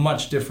 years,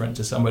 much different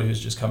to somebody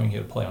who's just coming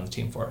here to play on the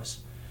team for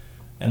us.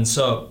 And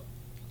so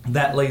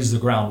that lays the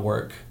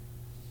groundwork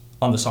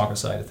on the soccer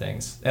side of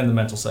things and the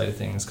mental side of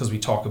things because we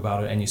talk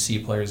about it and you see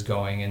players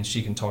going and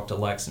she can talk to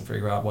Lex and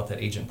figure out what that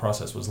agent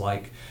process was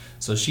like.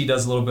 So she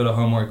does a little bit of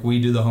homework.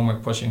 We do the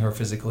homework pushing her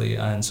physically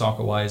and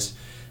soccer-wise.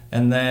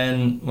 And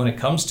then when it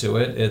comes to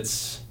it,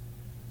 it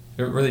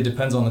really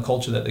depends on the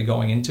culture that they're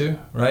going into,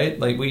 right?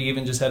 Like we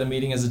even just had a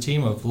meeting as a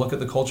team of look at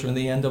the culture in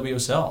the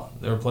NWSL.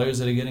 There are players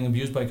that are getting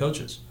abused by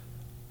coaches.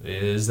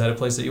 Is that a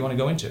place that you want to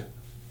go into?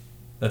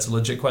 That's a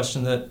legit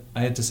question that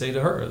I had to say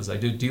to her.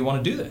 Do you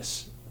want to do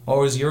this?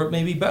 Or is Europe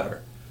maybe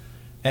better?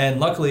 And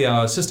luckily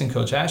our assistant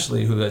coach,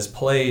 Ashley, who has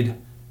played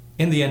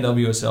in the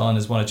NWSL and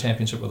has won a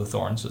championship with the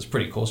Thorns, so it's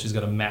pretty cool. She's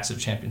got a massive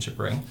championship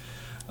ring.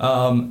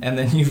 And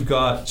then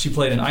she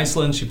played in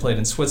Iceland, she played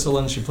in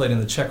Switzerland, she played in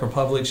the Czech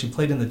Republic, she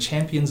played in the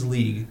Champions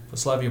League for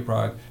Slavia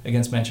Prague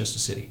against Manchester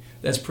City.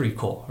 That's pretty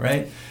cool,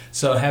 right?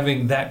 So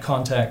having that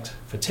contact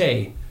for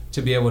Tay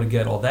to be able to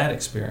get all that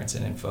experience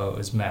and info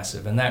is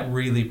massive. And that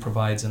really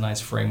provides a nice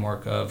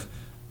framework of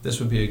this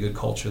would be a good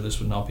culture, this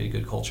would not be a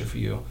good culture for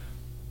you.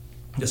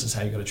 This is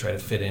how you got to try to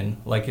fit in.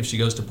 Like if she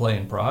goes to play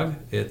in Prague,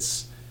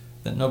 it's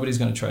that nobody's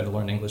going to try to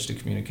learn English to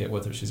communicate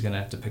with her. She's going to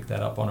have to pick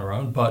that up on her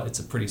own, but it's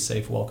a pretty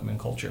safe, welcoming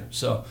culture.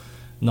 So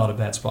not a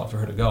bad spot for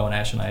her to go. And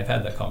Ash and I have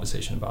had that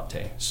conversation about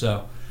Tay.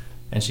 So,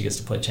 and she gets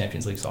to play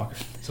Champions League soccer.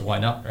 So why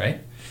not, right?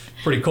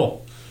 Pretty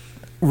cool.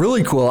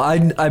 Really cool.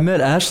 I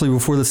met Ashley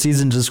before the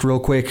season just real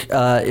quick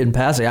in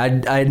passing.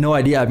 I had no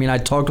idea. I mean, I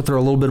talked with her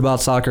a little bit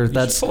about soccer.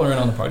 That's pull her in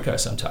on the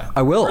podcast sometime.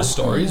 I will. Her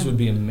stories would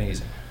be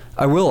amazing.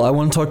 I will. I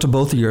want to talk to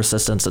both of your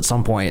assistants at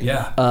some point.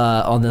 Yeah.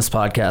 On this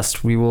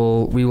podcast, we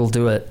will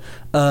do it.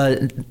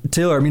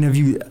 Taylor, I mean,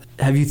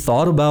 have you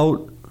thought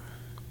about,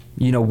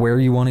 where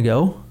you want to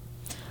go?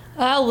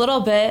 A little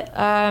bit.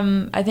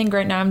 I think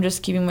right now I'm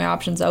just keeping my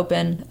options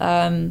open,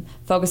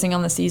 focusing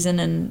on the season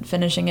and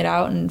finishing it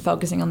out, and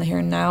focusing on the here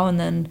and now, and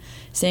then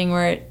seeing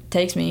where it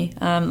takes me.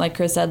 Like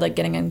Chris said, like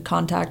getting in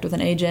contact with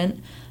an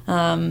agent,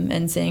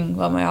 and seeing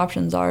what my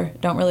options are.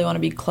 Don't really want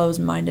to be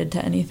closed-minded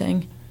to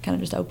anything. Kind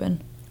of just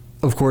open.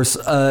 Of course.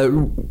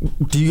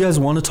 Do you guys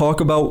want to talk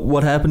about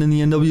what happened in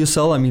the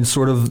NWSL? I mean,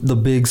 sort of the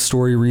big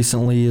story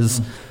recently is,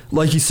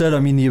 like you said,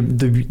 I mean,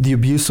 the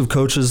abuse of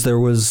coaches. There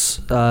was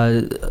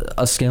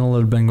a scandal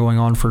that had been going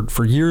on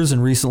for years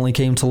and recently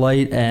came to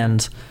light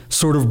and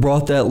sort of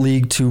brought that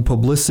league to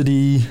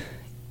publicity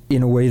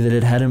in a way that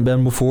it hadn't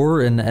been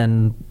before,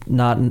 and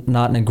not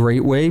in a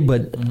great way.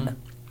 But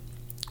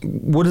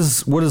what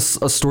does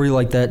a story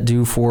like that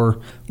do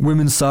for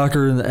women's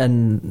soccer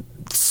and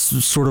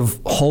sort of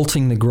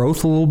halting the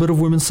growth a little bit of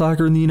women's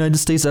soccer in the United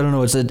States? I don't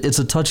know. It's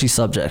a touchy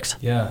subject.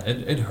 Yeah,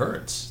 it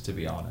hurts, to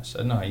be honest. I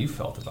don't know how you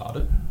felt about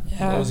it.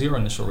 Yeah. What was your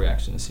initial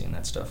reaction to seeing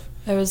that stuff?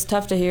 It was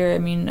tough to hear. I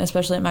mean,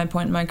 especially at my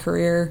point in my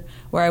career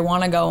where I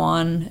want to go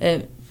on,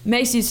 it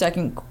makes you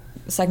second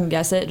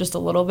guess it just a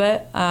little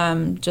bit.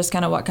 Just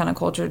kind of what kind of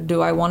culture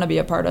do I want to be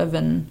a part of,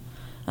 and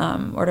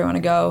where do I want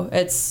to go?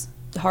 It's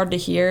hard to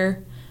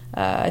hear.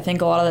 I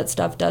think a lot of that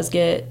stuff does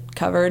get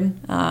covered.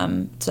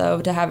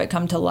 So to have it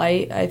come to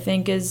light, I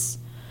think, is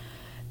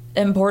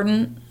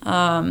important.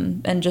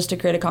 And just to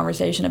create a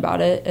conversation about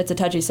it. It's a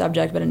touchy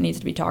subject, but it needs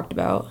to be talked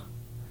about.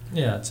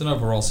 Yeah, it's an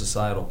overall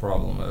societal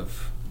problem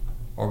of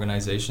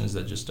organizations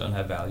that just don't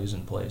have values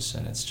in place,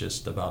 and it's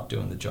just about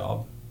doing the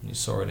job. You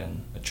saw it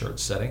in a church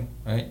setting,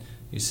 right?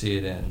 You see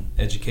it in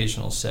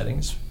educational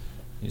settings.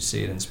 You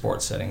see it in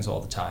sports settings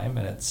all the time.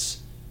 And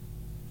it's,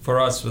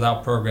 for us,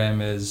 without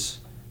program is,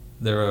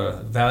 there are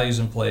values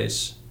in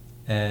place,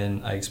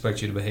 and I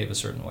expect you to behave a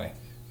certain way.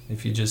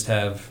 If you just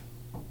have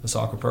a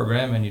soccer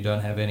program and you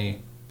don't have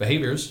any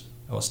behaviors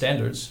or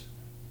standards,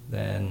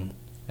 then,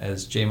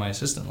 as Jay, my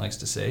assistant, likes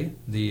to say,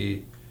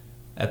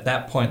 at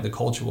that point the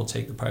culture will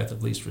take the path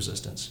of least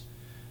resistance.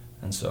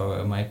 And so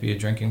it might be a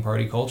drinking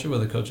party culture where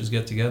the coaches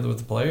get together with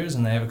the players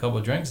and they have a couple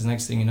of drinks. The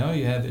next thing you know,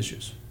 you have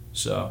issues.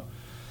 So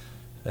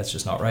that's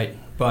just not right.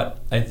 But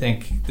I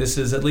think this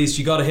is, at least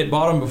you got to hit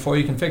bottom before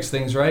you can fix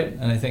things, right?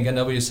 And I think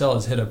NWSL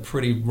has hit a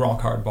pretty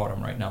rock hard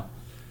bottom right now.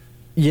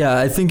 Yeah,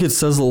 I think it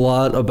says a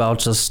lot about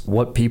just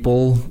what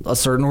people a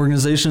certain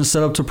organization is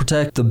set up to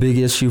protect. The big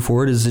issue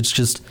for it is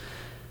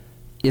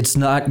it's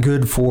not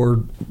good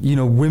for,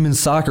 women's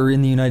soccer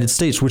in the United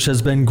States, which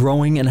has been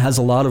growing and has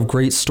a lot of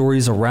great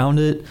stories around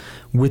it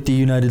with the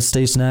United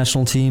States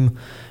national team.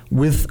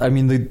 With,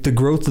 the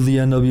growth of the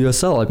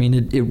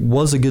NWSL. It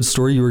was a good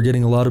story. You were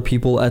getting a lot of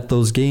people at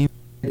those games.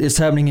 It's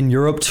happening in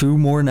Europe too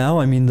more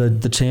now.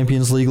 The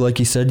Champions League, like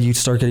you said, you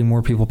start getting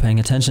more people paying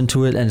attention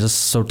to it, and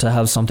just so to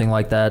have something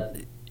like that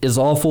is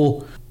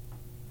awful.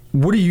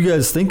 What do you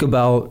guys think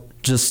about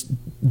just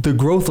the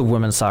growth of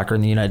women's soccer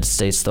in the United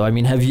States, though? I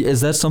mean,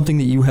 is that something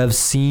that you have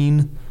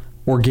seen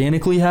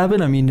organically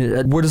happen? I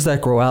mean, where does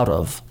that grow out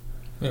of?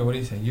 Yeah, what do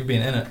you think? You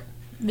being in it.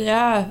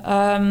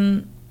 Yeah,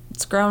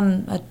 it's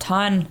grown a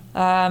ton.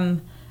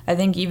 I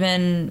think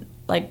even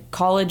like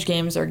college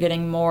games are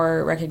getting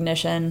more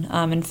recognition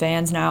and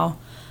fans now.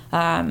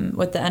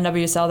 With the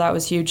NWSL, that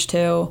was huge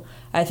too.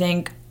 I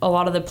think a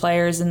lot of the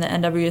players in the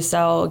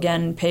NWSL,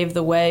 again, paved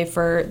the way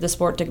for the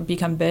sport to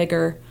become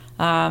bigger.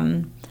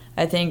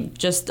 I think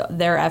just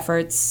their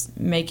efforts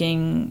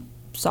making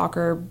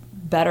soccer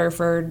better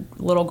for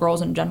little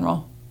girls in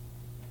general.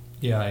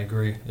 Yeah, I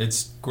agree.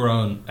 It's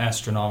grown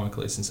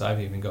astronomically since I've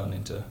even gone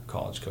into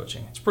college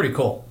coaching. It's pretty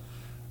cool.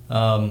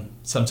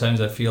 Sometimes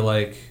I feel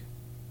like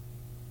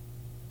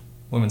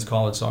women's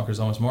college soccer is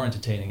almost more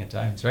entertaining at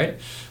times, right?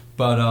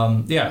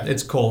 But yeah,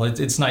 it's cool.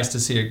 It's nice to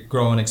see it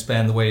grow and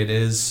expand the way it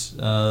is.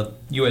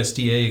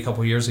 USDA a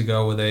couple years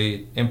ago, where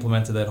they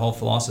implemented that whole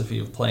philosophy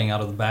of playing out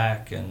of the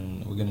back,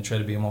 and we're going to try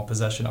to be a more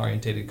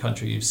possession-oriented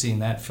country. You've seen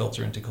that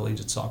filter into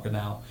collegiate soccer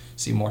now. You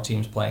see more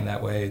teams playing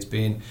that way.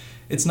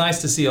 It's nice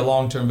to see a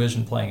long-term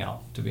vision playing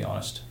out, to be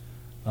honest.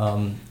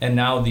 And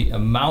now the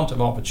amount of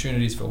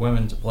opportunities for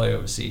women to play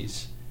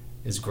overseas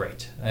is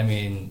great. I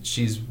mean,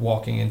 she's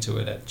walking into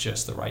it at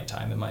just the right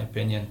time, in my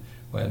opinion.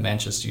 Where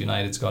Manchester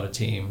United's got a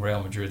team,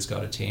 Real Madrid's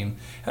got a team.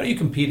 How do you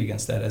compete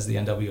against that as the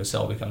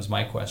NWSL becomes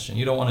my question?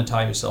 You don't want to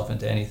tie yourself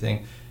into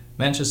anything.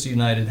 Manchester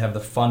United have the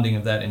funding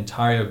of that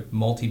entire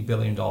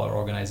multi-billion-dollar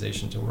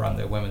organization to run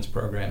their women's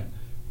program.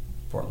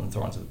 Portland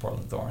Thorns are the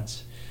Portland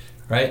Thorns,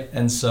 right?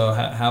 And so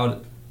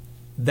how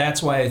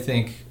that's why I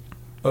think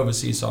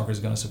overseas soccer is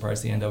going to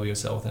surprise the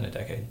NWSL within a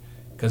decade,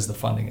 because the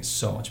funding is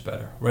so much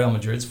better. Real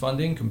Madrid's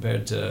funding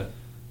compared to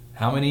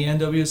how many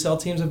NWSL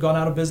teams have gone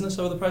out of business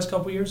over the past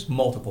couple of years?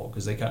 Multiple,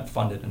 because they can't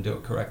fund it and do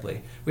it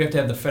correctly. We have to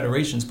have the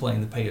federations paying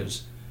the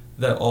players,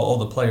 all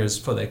the players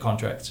for their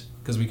contracts,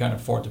 because we can't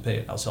afford to pay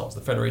it ourselves.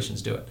 The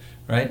federations do it,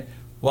 right?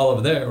 While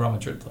over there, Real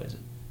Madrid plays it.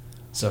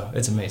 So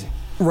it's amazing.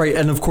 Right,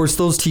 and of course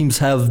those teams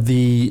have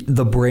the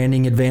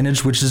branding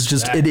advantage, which is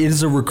just, it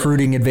is a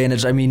recruiting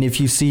advantage. I mean,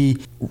 if you see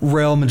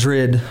Real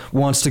Madrid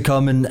wants to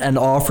come and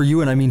offer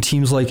you, and I mean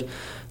teams like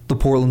the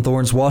Portland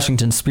Thorns,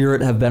 Washington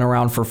Spirit have been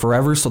around for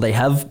forever, so they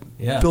have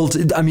built,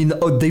 I mean,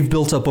 they've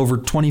built up over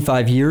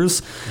 25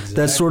 years,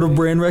 that sort of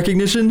brand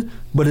recognition,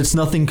 but it's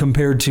nothing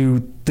compared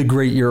to the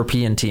great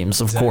European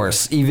teams, of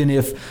course, even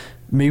if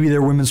maybe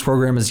their women's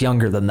program is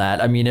younger than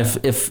that. I mean,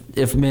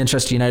 if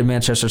Manchester United,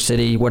 Manchester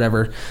City,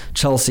 whatever,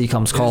 Chelsea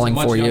comes calling for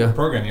you. It's a much younger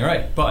program, you're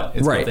right, but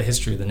it's got the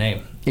history of the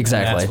name.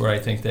 Exactly. And that's where I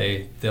think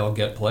they'll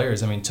get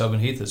players. I mean,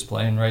 Tobin Heath is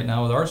playing right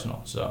now with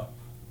Arsenal, so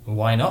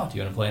why not?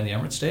 You want to play in the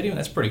Emirates Stadium?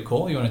 That's pretty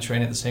cool. You want to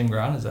train at the same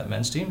ground as that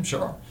men's team?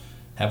 Sure.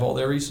 Have all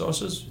their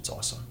resources? It's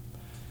awesome.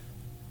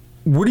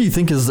 What do you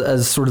think is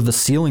as sort of the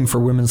ceiling for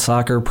women's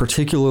soccer,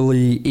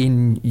 particularly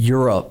in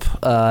Europe,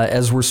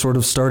 as we're sort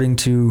of starting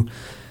to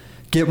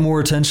get more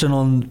attention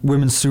on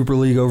Women's Super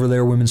League over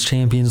there, Women's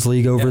Champions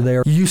League over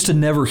there? You used to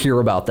never hear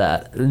about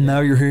that.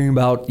 Now you're hearing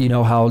about,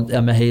 how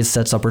Emma Hayes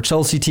sets up her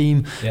Chelsea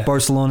team.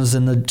 Barcelona's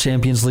in the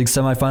Champions League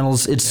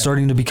semifinals. It's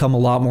starting to become a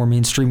lot more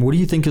mainstream. What do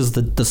you think is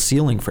the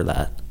ceiling for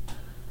that?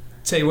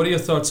 Tay, what are your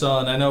thoughts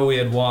on, I know we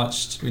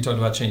talked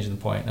about changing the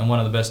point, and one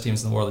of the best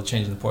teams in the world at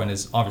changing the point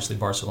is obviously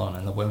Barcelona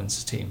and the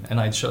women's team, and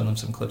I'd shown them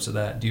some clips of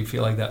that. Do you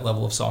feel like that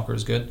level of soccer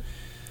is good?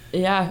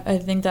 Yeah, I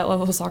think that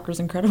level of soccer is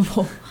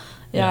incredible.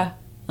 Yeah.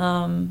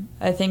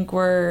 I think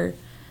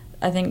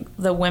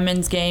the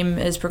women's game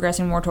is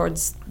progressing more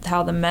towards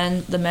how the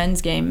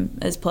men's game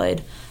is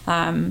played.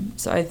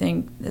 So I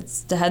think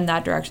it's to head in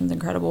that direction is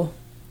incredible.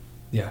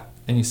 Yeah,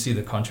 and you see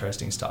the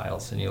contrasting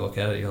styles, and you look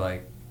at it, you're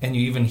like, and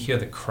you even hear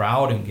the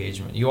crowd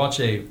engagement. You watch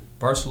a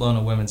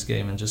Barcelona women's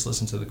game and just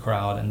listen to the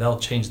crowd, and they'll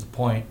change the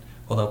point,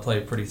 or they'll play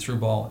a pretty through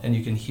ball, and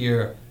you can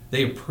hear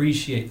they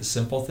appreciate the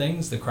simple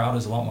things. The crowd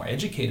is a lot more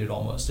educated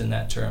almost in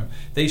that term.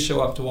 They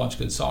show up to watch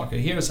good soccer.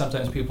 Here,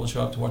 sometimes people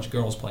show up to watch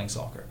girls playing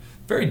soccer.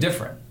 Very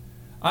different.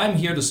 I'm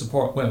here to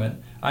support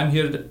women. I'm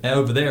here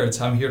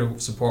to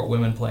support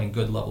women playing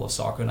good level of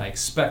soccer, and I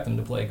expect them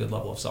to play a good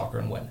level of soccer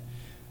and win.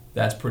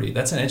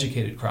 That's an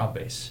educated crowd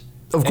base.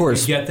 Of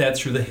course. You get that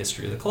through the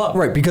history of the club.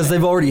 Right, because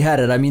they've already had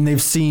it. I mean, they've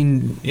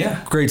seen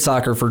great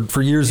soccer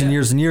for years and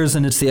years and years,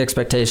 and it's the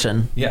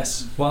expectation.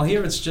 Yes. While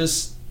here it's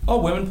just,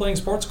 women playing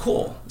sports,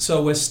 cool.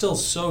 So we're still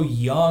so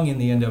young in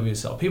the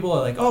NWSL. People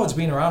are like, it's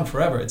been around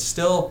forever. It's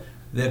still,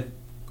 the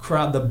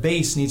crowd, the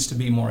base needs to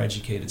be more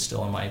educated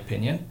still, in my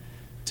opinion,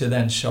 to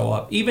then show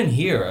up. Even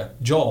here,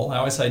 Joel,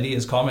 our SID,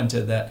 has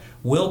commented that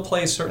we'll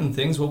play certain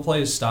things, we'll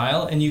play a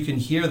style, and you can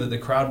hear that the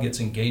crowd gets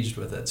engaged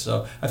with it.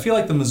 So I feel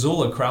like the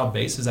Missoula crowd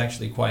base is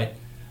actually quite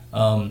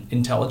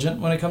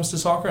intelligent when it comes to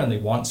soccer, and they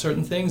want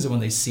certain things, and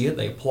when they see it,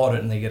 they applaud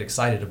it and they get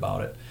excited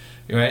about it.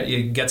 Right?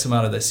 It gets them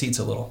out of their seats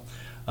a little.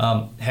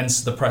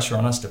 Hence the pressure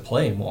on us to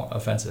play more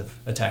offensive,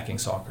 attacking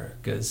soccer,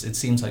 because it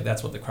seems like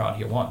that's what the crowd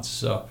here wants.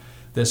 So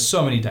there's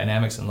so many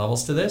dynamics and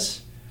levels to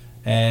this,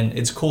 and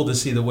it's cool to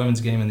see the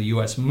women's game in the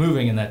U.S.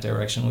 moving in that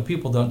direction, where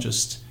people don't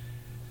just,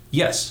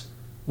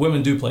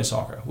 women do play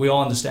soccer. We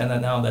all understand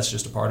that now. That's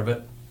just a part of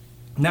it.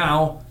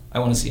 Now, I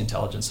want to see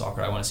intelligent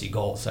soccer. I want to see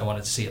goals. I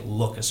want to see it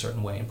look a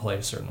certain way and play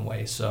a certain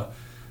way. So,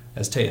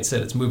 as Tay had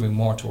said, it's moving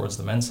more towards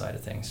the men's side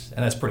of things,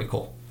 and that's pretty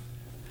cool.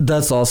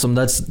 That's awesome.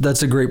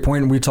 That's a great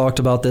point. We talked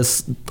about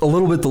this a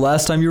little bit the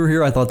last time you were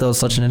here. I thought that was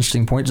such an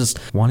interesting point, just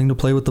wanting to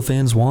play what the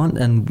fans want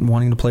and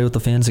wanting to play what the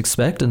fans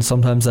expect, and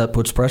sometimes that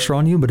puts pressure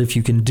on you, but if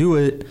you can do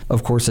it,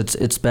 of course,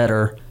 it's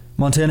better.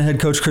 Montana head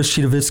coach Chris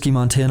Citowicki,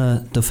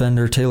 Montana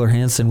defender Taylor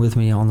Hansen with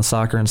me on the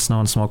Soccer and Snow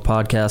and Smoke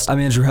podcast. I'm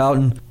Andrew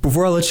Houghton.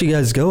 Before I let you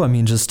guys go,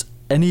 just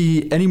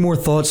any more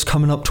thoughts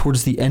coming up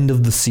towards the end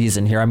of the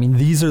season here?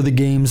 These are the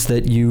games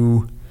that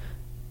you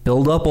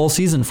build up all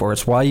season for.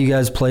 It's why you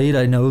guys played.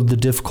 I know the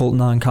difficult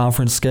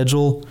non-conference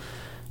schedule.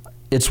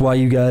 It's why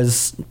you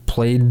guys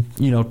played,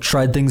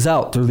 tried things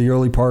out through the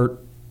early part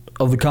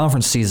of the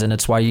conference season.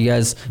 It's why you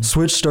guys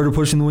switched, started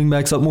pushing the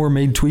wingbacks up more,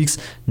 made tweaks.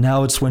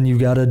 Now it's when you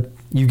gotta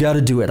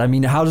do it.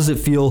 How does it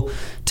feel,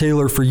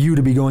 Taylor, for you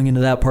to be going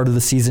into that part of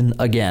the season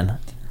again?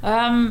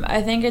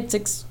 I think it's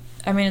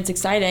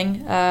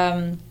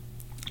exciting.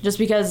 Just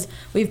because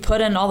we've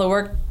put in all the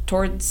work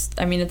towards,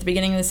 at the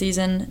beginning of the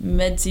season,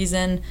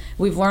 mid-season,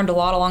 we've learned a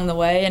lot along the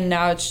way, and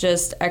now it's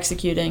just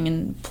executing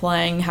and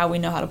playing how we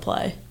know how to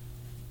play.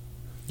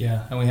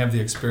 Yeah, and we have the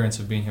experience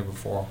of being here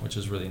before, which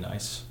is really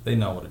nice. They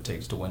know what it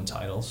takes to win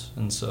titles,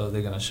 and so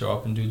they're going to show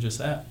up and do just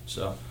that.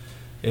 So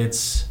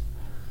it's,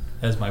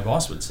 as my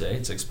boss would say,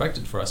 it's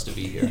expected for us to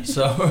be here.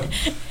 So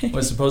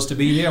we're supposed to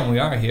be here, and we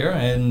are here,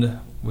 and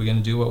we're going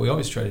to do what we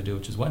always try to do,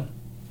 which is win.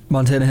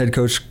 Montana head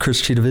coach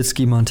Chris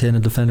Citowicki, Montana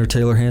defender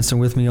Taylor Hansen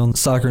with me on the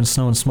Soccer and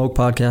Snow and Smoke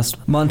podcast.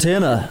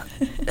 Montana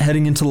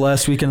heading into the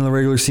last weekend of the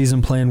regular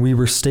season, playing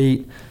Weber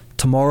State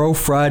tomorrow,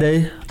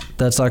 Friday.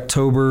 That's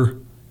October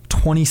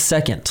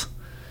 22nd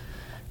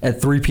at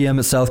 3 p.m.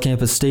 at South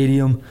Campus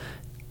Stadium.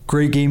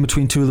 Great game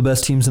between two of the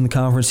best teams in the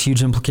conference,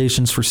 huge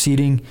implications for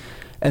seeding.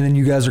 And then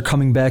you guys are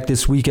coming back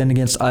this weekend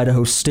against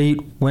Idaho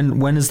State.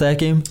 When is that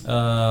game?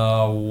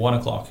 1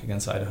 o'clock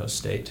against Idaho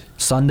State.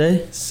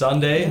 Sunday,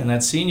 and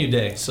that's senior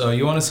day. So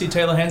you want to see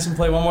Taylor Hansen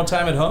play one more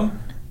time at home?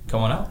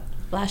 Come on out.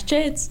 Last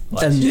chance.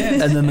 And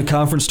then the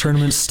conference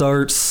tournament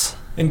starts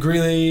in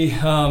Greeley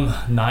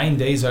 9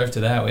 days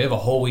after that. We have a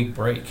whole week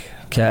break.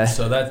 Okay.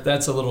 So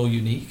that's a little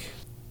unique.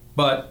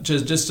 But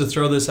just to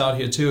throw this out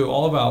here too,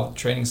 all of our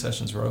training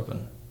sessions are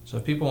open. So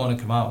if people want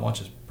to come out and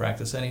watch us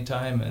practice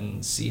anytime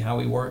and see how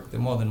we work, they're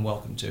more than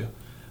welcome to.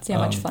 See how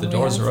much fun the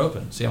doors are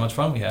open. See how much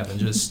fun we have, and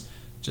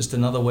just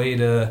another way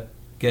to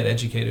get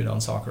educated on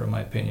soccer, in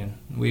my opinion.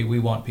 We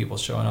want people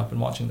showing up and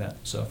watching that,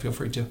 so feel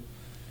free to.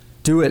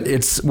 Do it.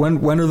 It's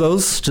when are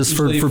those? Just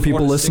for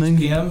people listening.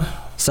 6 p.m.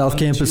 South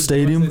Campus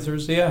Stadium. Wednesday,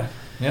 Thursday, yeah.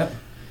 Yep.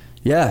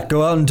 Yeah,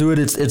 go out and do it.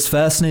 It's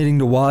fascinating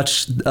to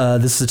watch.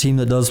 This is a team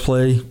that does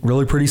play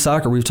really pretty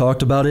soccer. We've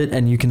talked about it,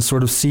 and you can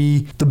sort of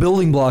see the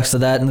building blocks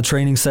of that in the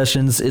training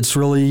sessions. It's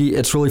really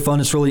fun.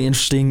 It's really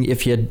interesting.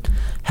 If you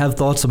have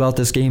thoughts about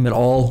this game at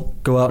all,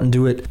 go out and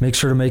do it. Make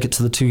sure to make it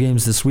to the 2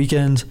 games this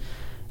weekend,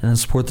 and then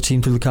support the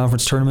team through the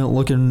conference tournament.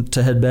 Looking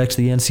to head back to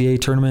the NCAA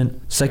tournament.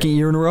 Second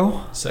year in a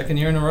row? Second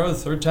year in a row, the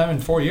third time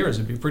in 4 years.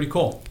 It'd be pretty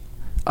cool.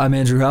 I'm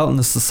Andrew Houghton.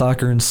 This is the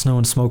Soccer and Snow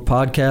and Smoke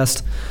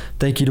podcast.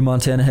 Thank you to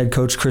Montana head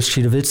coach Chris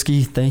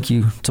Citowicki. Thank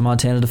you to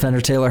Montana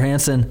defender Taylor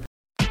Hansen.